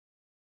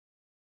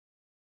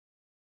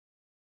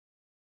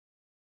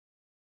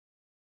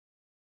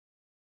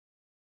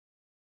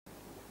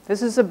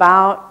This is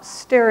about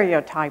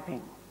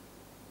stereotyping.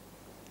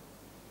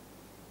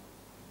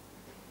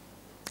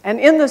 And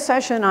in the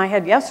session I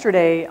had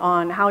yesterday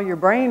on how your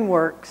brain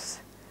works,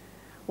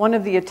 one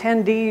of the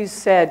attendees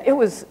said, it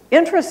was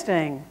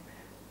interesting,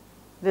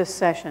 this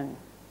session,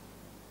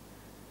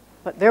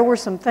 but there were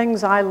some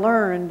things I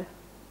learned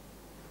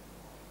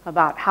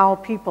about how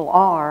people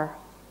are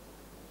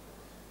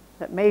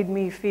that made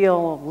me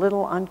feel a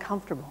little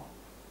uncomfortable.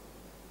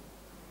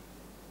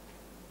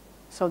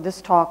 So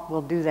this talk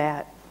will do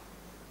that.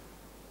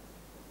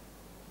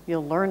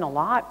 You'll learn a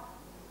lot,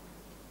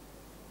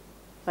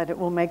 but it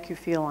will make you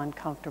feel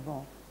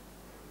uncomfortable.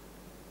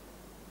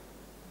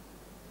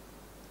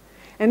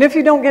 And if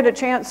you don't get a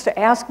chance to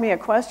ask me a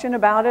question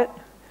about it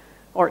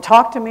or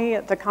talk to me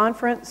at the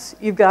conference,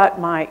 you've got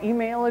my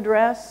email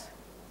address.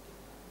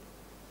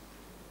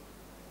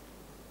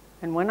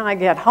 And when I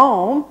get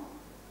home,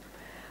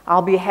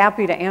 I'll be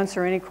happy to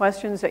answer any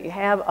questions that you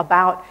have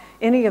about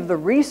any of the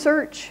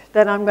research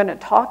that I'm going to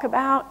talk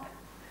about,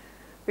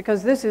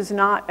 because this is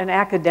not an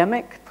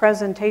academic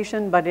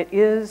presentation, but it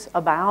is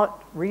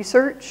about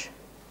research.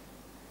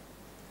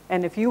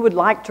 And if you would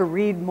like to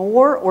read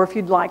more, or if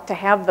you'd like to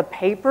have the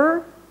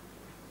paper,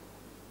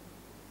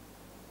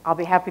 I'll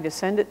be happy to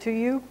send it to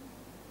you.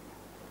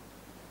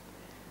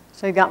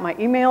 So you got my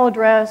email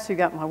address, you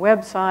got my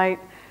website.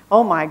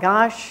 Oh my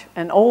gosh,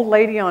 an old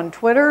lady on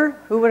Twitter,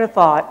 who would have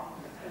thought?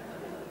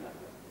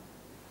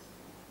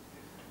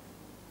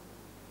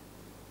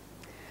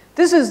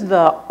 This is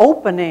the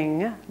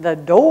opening, the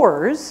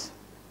doors,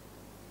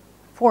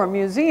 for a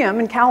museum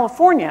in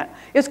California.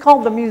 It's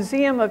called the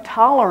Museum of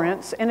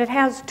Tolerance, and it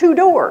has 2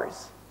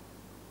 doors.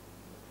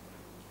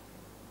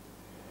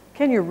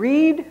 Can you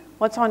read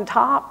what's on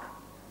top?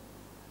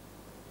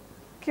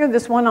 Here,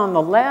 this one on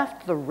the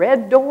left, the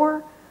red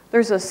door,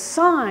 there's a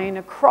sign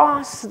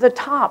across the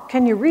top.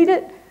 Can you read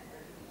it?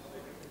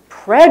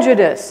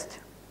 Prejudiced.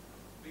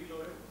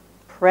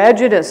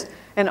 Prejudiced.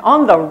 And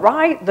on the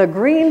right, the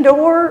green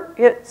door,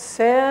 it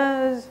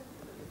says,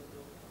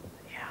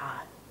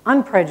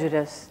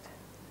 unprejudiced.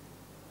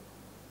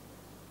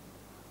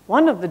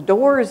 One of the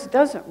doors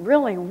doesn't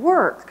really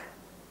work.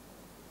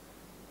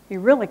 You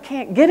really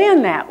can't get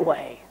in that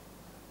way.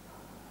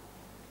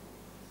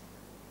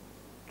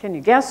 Can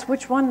you guess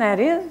which one that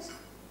is?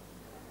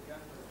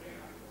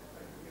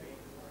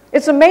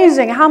 It's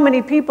amazing how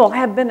many people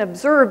have been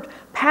observed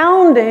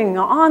pounding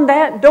on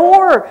that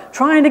door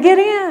trying to get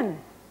in.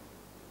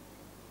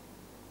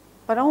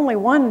 But only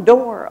one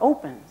door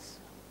opens.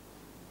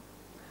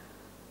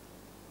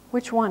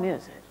 Which one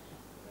is it?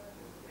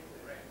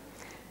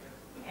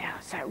 Yeah,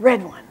 it's that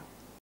red one.